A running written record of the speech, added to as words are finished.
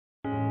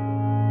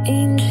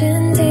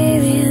Ancient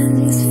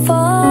aliens,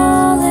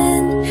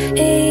 fallen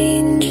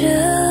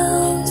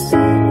angels,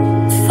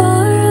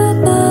 far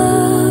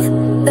above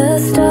the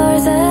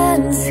stars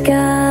and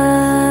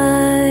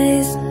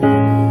skies.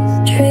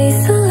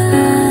 Trace the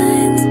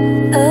lines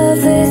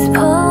of this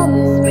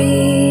palm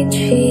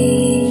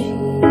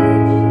reaching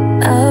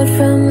out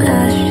from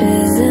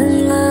ashes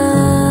and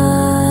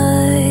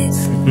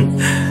lies.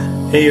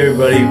 Hey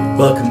everybody,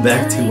 welcome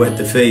back to Wet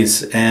the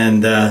Face,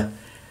 and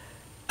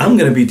I'm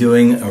going to be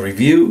doing a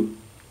review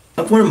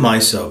of one of my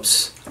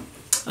soaps.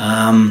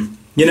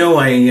 You know,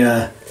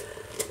 I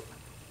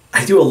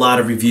do a lot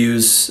of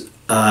reviews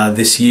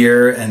this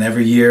year, and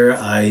every year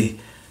I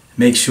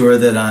make sure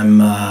that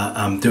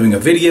I'm doing a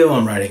video,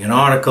 I'm writing an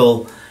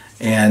article,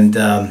 and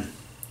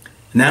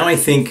now I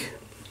think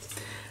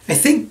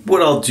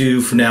what I'll do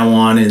from now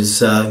on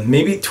is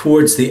maybe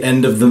towards the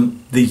end of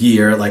the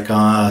year, like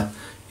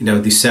you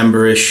know,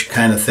 December-ish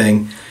kind of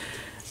thing,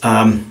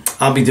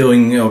 I'll be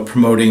doing, you know,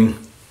 promoting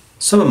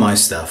some of my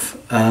stuff.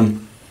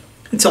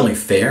 It's only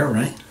fair,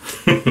 right?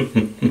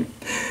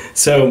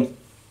 So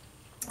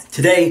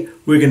today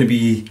we're going to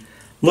be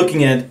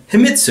looking at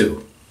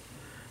Himitsu,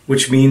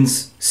 which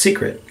means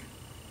secret.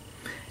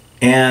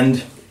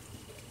 And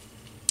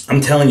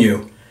I'm telling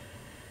you,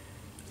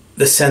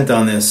 the scent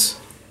on this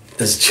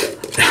is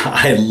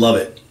I love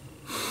it.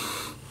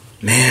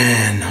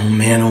 Man, oh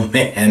man, oh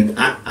man.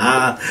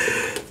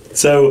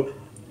 So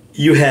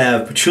you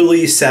have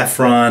patchouli,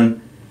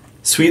 saffron,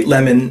 sweet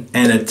lemon,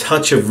 and a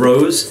touch of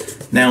rose.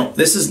 Now,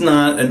 this is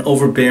not an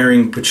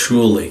overbearing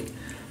patchouli.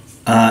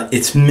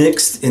 It's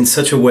mixed in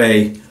such a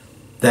way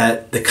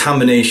that the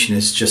combination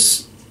is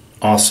just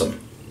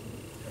awesome.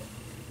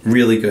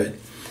 Really good.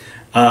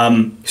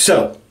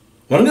 So,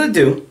 what I'm going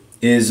to do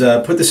is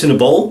put this in a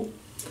bowl,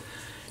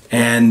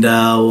 and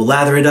we'll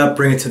lather it up,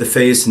 bring it to the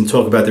face, and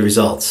talk about the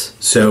results.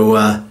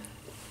 So,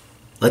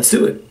 let's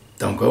do it.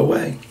 Don't go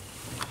away.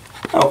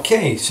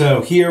 Okay,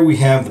 so here we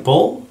have the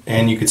bowl,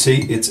 and you can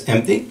see it's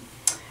empty.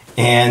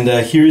 And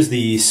here's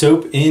the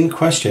soap in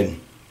question.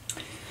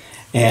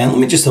 And let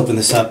me just open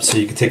this up so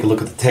you can take a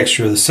look at the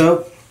texture of the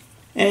soap.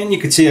 And you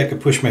can see I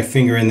could push my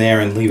finger in there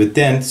and leave a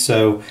dent.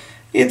 So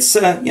it's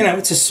you know,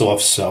 it's a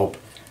soft soap,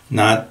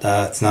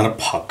 it's not a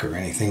puck or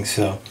anything.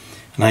 So,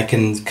 and I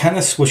can kind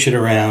of swish it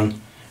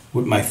around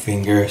with my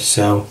finger.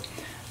 So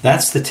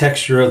that's the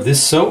texture of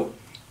this soap.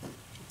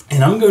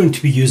 And I'm going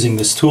to be using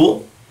this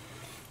tool,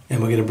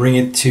 and we're going to bring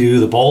it to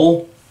the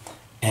bowl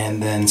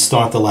and then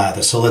start the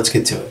lather. So let's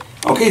get to it.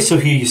 Okay, so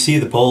here you see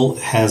the bowl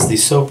has the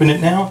soap in it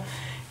now,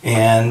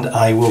 and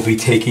I will be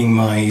taking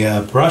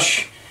my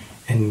brush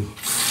and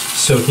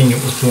soaking it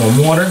with warm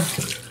water.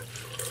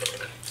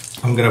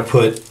 I'm going to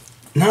put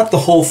not the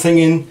whole thing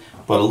in,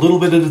 but a little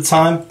bit at a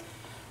time.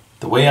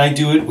 The way I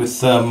do it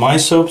with my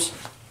soaps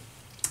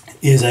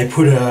is I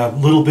put a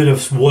little bit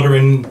of water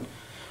in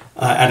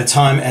at a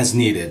time as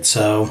needed.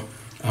 So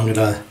I'm going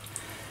to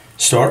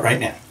start right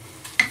now.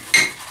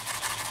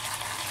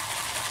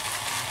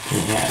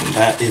 And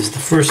that is the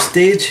first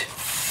stage.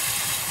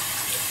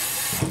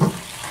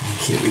 And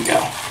here we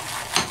go.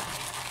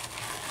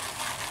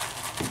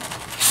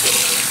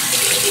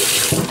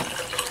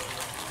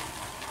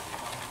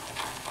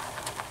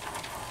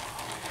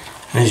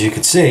 As you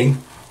can see,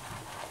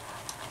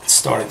 it's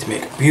starting to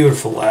make a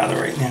beautiful lather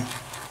right now.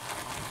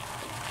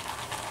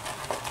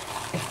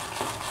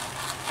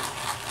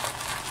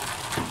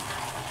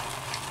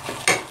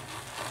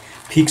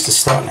 Peaks are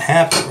starting to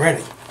happen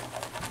already.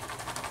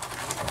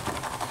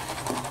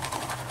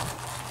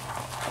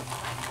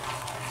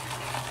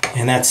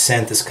 And that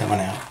scent is coming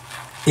out.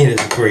 It is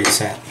a great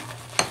scent.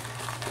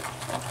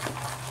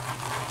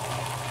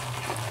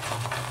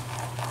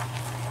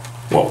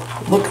 Whoa,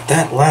 look at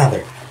that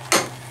lather.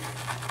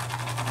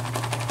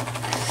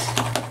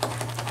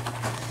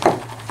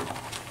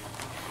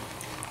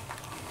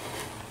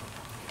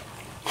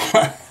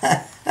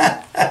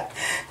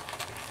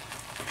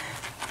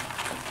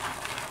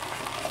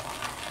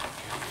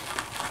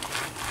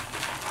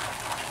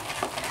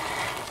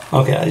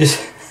 Okay, I just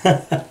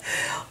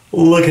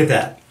look at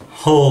that.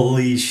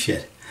 Holy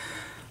shit.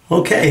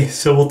 Okay,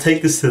 so we'll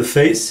take this to the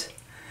face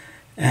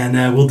and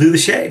we'll do the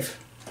shave.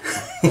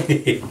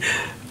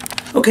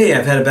 Okay,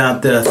 I've had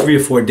about 3 or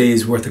 4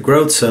 days worth of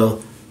growth,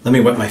 so let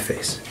me wet my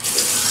face.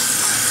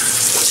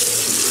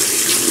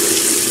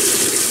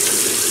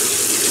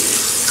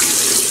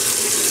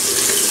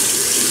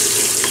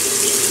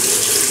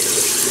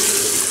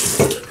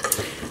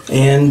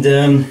 And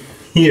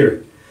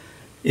here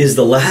is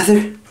the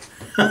lather.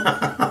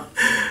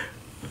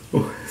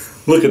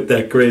 Look at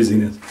that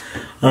craziness.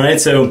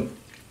 Alright, so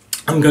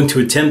I'm going to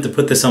attempt to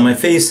put this on my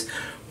face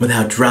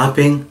without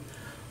dropping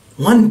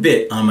one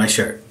bit on my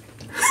shirt.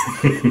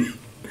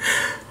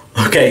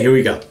 Okay, here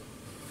we go.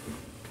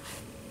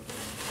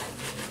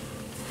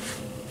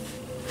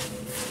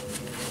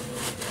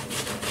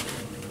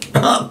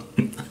 Oh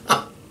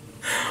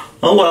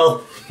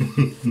well.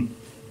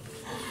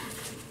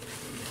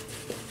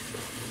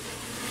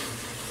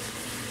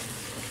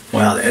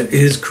 Wow, that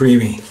is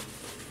creamy.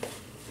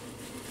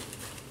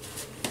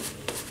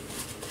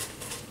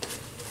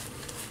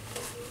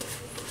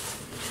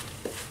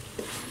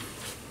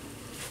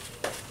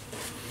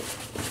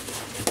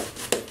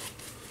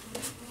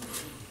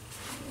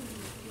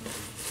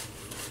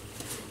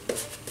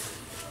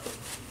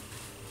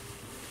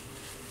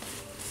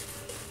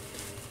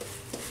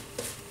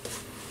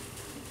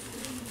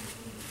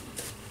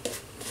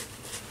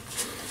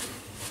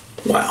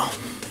 Wow.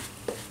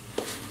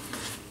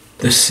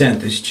 The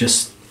scent is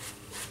just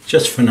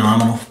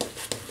phenomenal.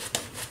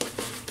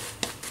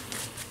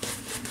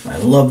 I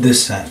love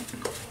this scent.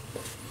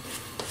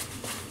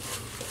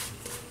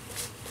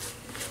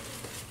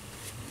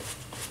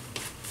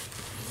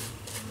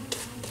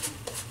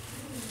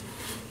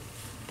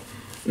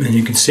 And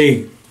you can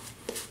see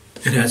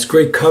it has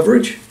great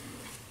coverage,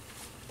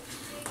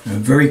 a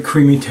very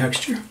creamy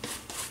texture.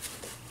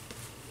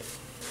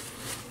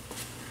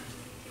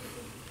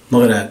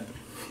 Look at that.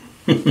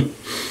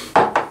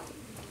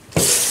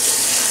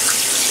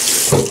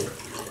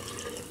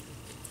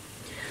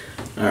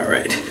 All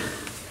right.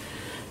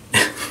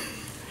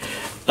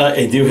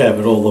 I do have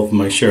it all over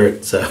my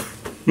shirt, so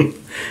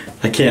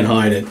I can't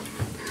hide it.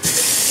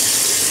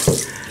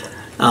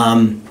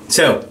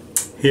 So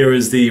here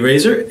is the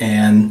razor,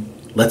 and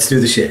let's do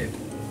the shave.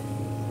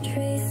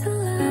 Trace the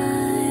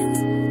lines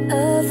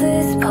of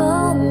this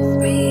palm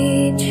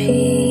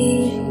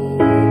reaching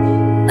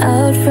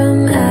out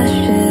from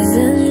ashes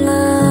and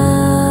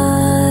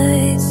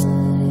lies.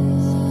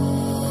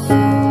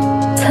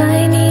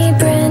 Tiny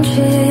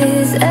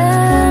branches,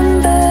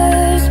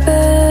 embers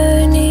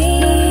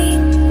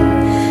burning,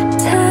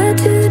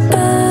 tattooed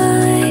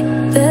by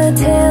the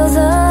tales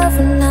of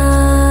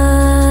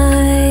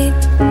night.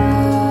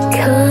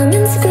 Come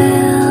and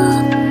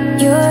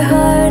spill your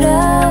heart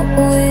out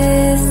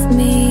with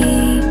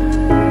me.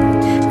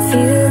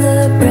 Feel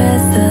the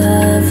breath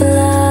of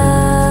life.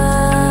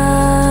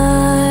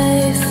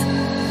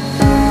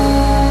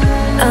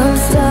 I'm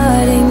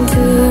starting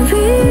to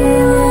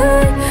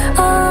rely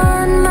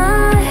on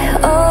my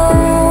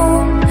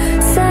own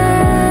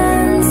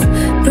sense.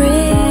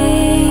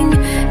 Bring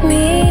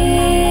me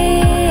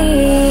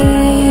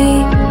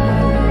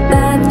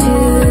back to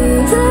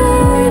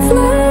life.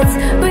 Let's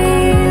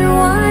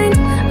rewind.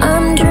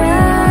 I'm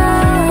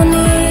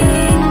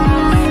drowning.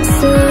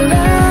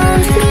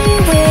 Surround me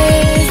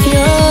with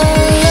your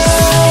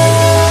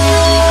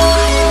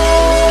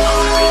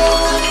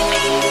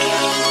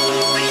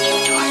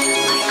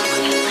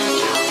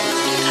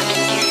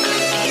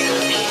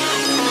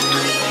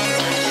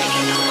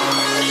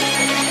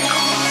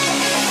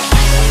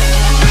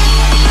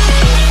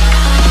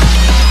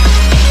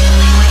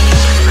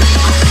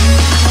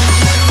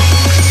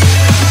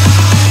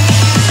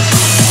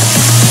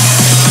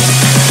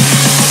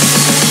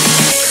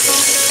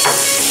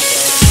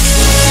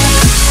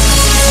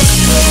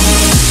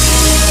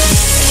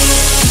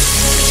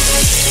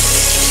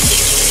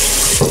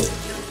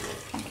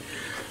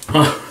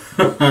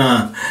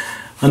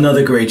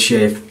Another great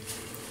shave.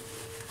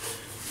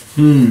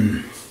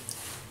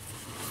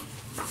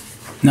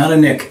 Not a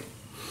nick.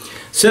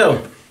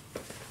 So,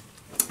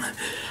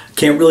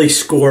 can't really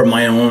score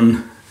my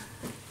own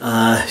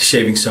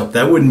shaving soap.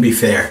 That wouldn't be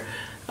fair.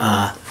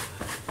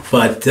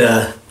 But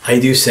I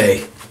do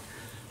say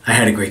I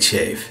had a great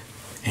shave.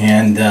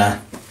 And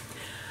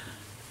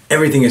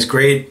everything is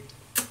great.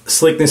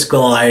 Slickness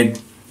glide,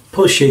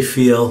 post-shave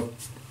feel,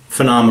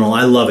 phenomenal.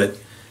 I love it.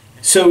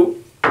 So,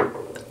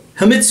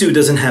 Himitsu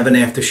doesn't have an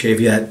aftershave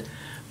yet,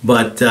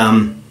 but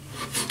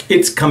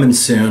it's coming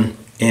soon.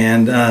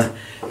 And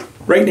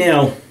right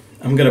now,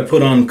 I'm going to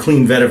put on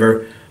Clean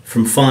Vetiver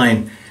from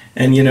Fine.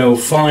 And you know,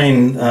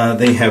 Fine,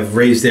 they have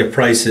raised their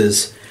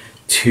prices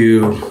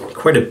to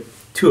quite a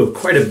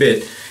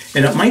bit,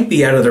 and it might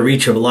be out of the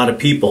reach of a lot of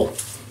people.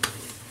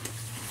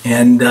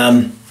 And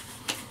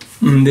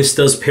this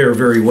does pair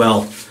very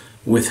well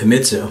with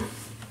Himitsu.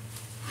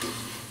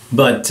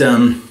 But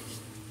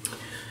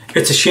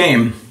it's a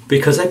shame,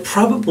 because I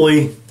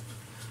probably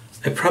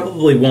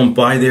won't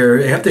buy their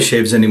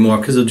aftershaves anymore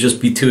because it'll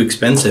just be too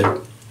expensive.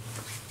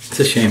 It's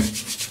a shame.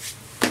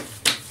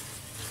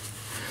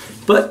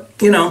 But,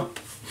 you know,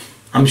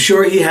 I'm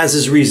sure he has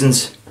his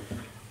reasons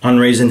on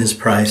raising his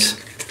price.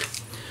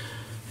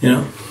 You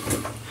know?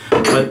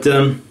 But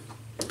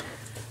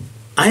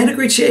I had a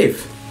great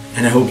shave,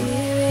 and I hope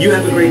you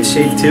have a great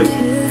shave too,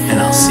 and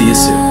I'll see you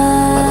soon.